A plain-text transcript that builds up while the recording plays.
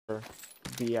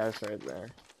BS right there.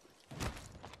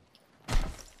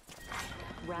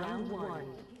 Round 1.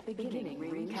 Beginning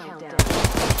ring countdown.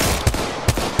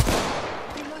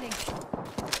 Reloading.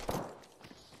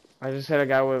 I just hit a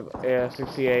guy with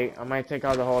 68. I might take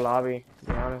out the whole lobby. To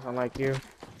be honest, unlike you.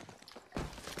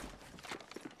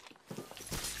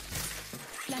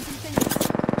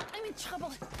 I'm in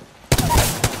trouble.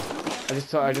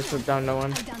 I just took down no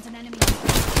one. I downed an enemy.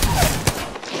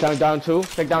 Down two.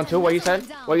 Take down two. What you said?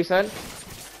 What you said?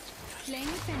 Playing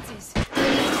with fences.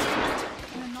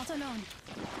 I'm not alone.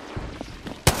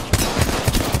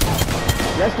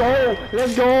 Let's go.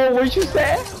 Let's go. What you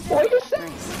said? What you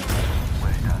said?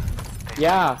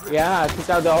 Yeah. I took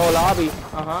out the whole lobby.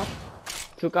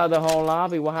 Took out the whole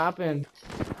lobby. What happened?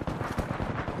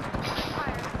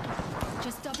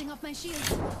 Just topping off my shield.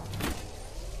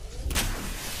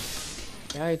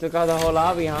 Yeah, he took out the whole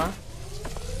lobby, huh?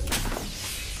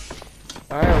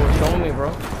 Alright, well, show me, bro.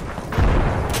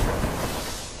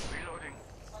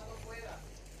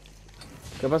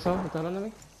 ¿Qué pasó? ¿Estás hablando de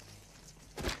mí?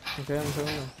 Ok, dame un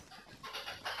segundo.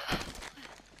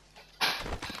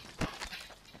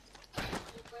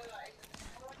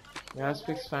 Yeah, I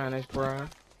speak Spanish, bro.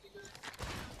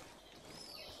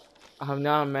 I'm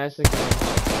not Mexican.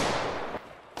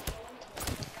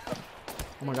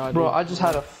 Oh my god, bro, dude.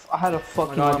 I had a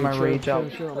fucking let my rage out.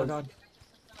 Oh my god.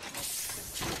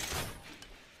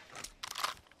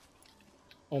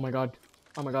 Oh my god.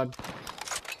 Oh my god.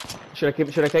 Should I keep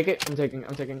it? Should I take it? I'm taking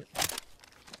it.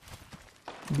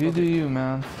 You do you,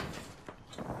 man.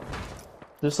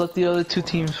 Just let the other two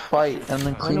teams fight and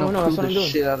then clean up the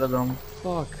shit out of them.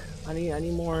 Fuck. I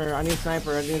need more. I need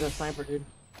sniper. I need a sniper, dude.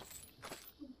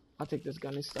 I'll take this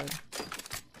gun instead.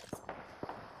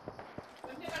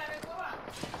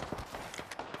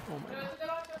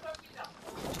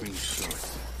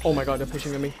 Oh my god, they're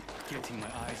pushing at me. Getting my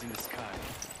eyes in the sky,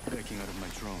 breaking out of my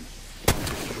drone.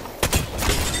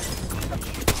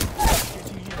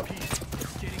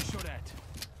 Getting shot at.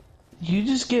 You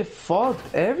just get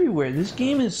fucked everywhere. This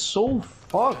game is so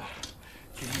fucked.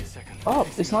 Give me a second. Up.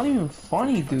 It's not even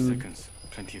funny, dude. Seconds.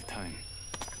 Plenty of time.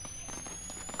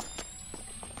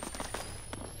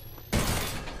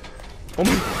 Oh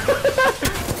my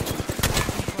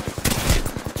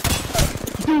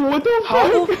dude, what the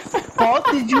How the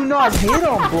fuck did you not hit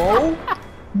him, bro?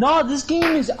 Nah, this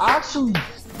game is actually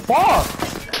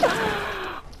fucked.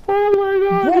 Oh my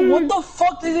god. Bro, what the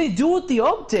fuck did they do with the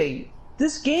update?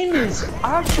 This game is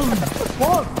actually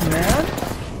fucked, man.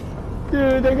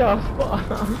 Dude, they got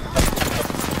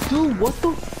fucked. Dude, what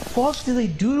the fuck did they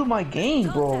do to my game,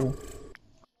 bro?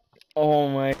 Oh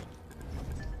my.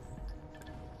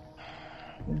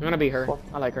 I'm gonna beat her.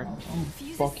 I like her. I'm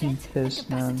fucking pissed,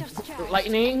 man.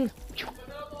 Lightning.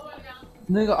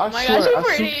 Nigga, I Oh my swear, god,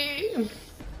 she's pretty.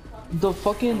 the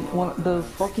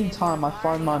fucking time I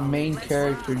find my main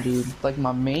character, dude, like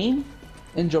my main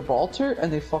in Gibraltar,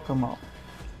 and they fuck him up.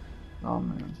 Oh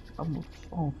man, I'm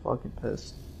fucking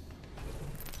pissed.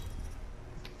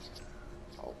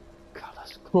 Oh god,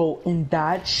 that's cool. Bro, and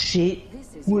that shit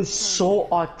was so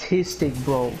autistic,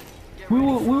 bro.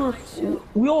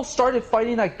 We all started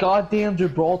fighting at goddamn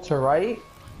Gibraltar, right?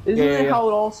 Isn't it how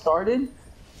it all started?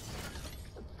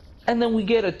 And then we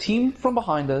get a team from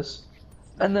behind us,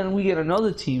 and then we get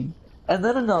another team, and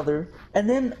then another, and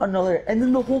then another, and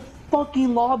then the whole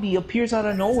fucking lobby appears out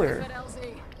of nowhere.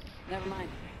 Never mind.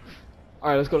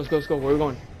 Alright, let's go. Where are we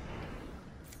going?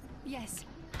 Yes.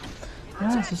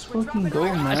 Yeah, just fucking go,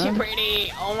 Oh, man. she's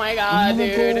pretty. Oh my god,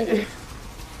 dude.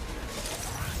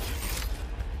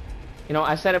 You know,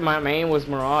 I said my main was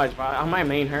Mirage, but I might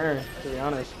main her, to be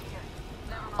honest.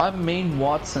 I main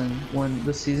Watson when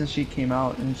the season she came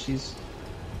out, and she's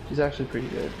actually pretty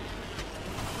good.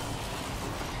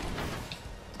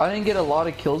 I didn't get a lot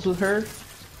of kills with her,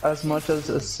 as much as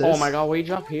assists. Oh my god, where you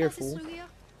drop here, fool?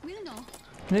 We'll know.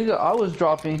 Nigga, I was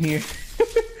dropping here.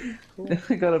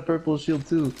 I got a purple shield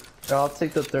too. Yeah, I'll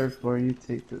take the third floor, you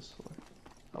take this floor.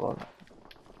 I love it.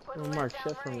 Don't mark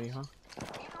shit for me, huh?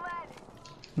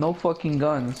 No fucking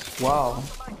guns. Wow.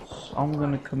 I'm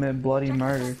gonna commit bloody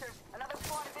murder.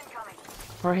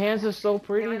 Her hands are so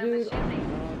pretty, dude.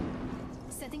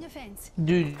 Setting a fence.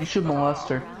 Dude, you should molest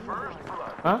her.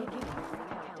 Huh?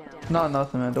 Not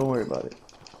nothing, man. Don't worry about it.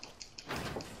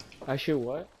 I shoot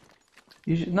what?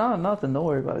 You should nothing. Don't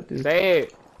worry about it, dude. Say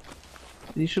it.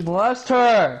 You should molest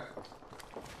her.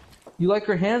 You like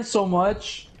her hands so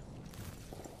much.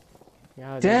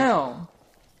 Yeah, dude. Damn.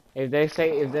 If they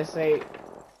say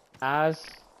ass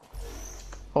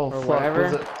Oh or fuck.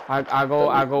 whatever,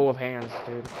 I go with hands,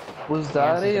 dude. Was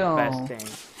that Hands is the a best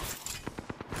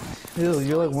thing. Ew,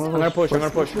 you're like one of I'm those. gonna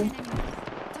push.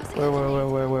 Wait,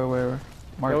 Where?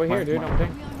 Mark, Over here, mark, dude. mark. I'm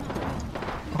thinking. We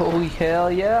are not Oh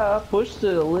hell yeah! I pushed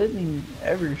the living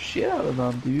every shit out of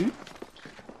them, dude.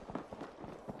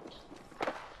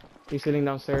 He's sitting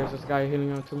downstairs. This guy hitting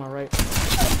him to my right.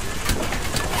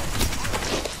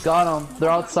 Got them. They're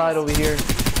outside over here.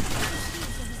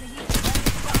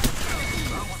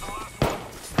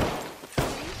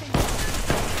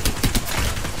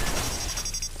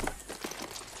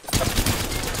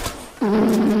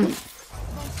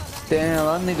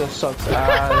 Damn, that nigga sucks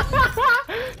ass.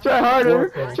 Try harder.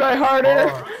 Try harder.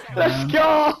 Fuck, Let's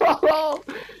go,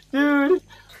 dude.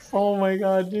 Oh my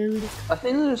god, dude. I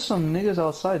think there's some niggas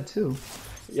outside too.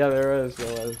 Yeah, there is.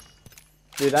 There was.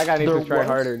 Dude, that guy needs There to try was?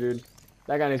 harder, dude.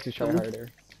 That guy needs to try harder.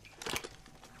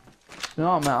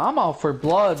 No man, I'm out for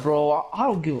blood, bro. I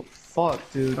don't give a fuck,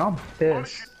 dude. I'm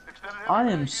pissed. I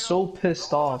am so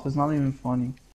pissed off. It's not even funny.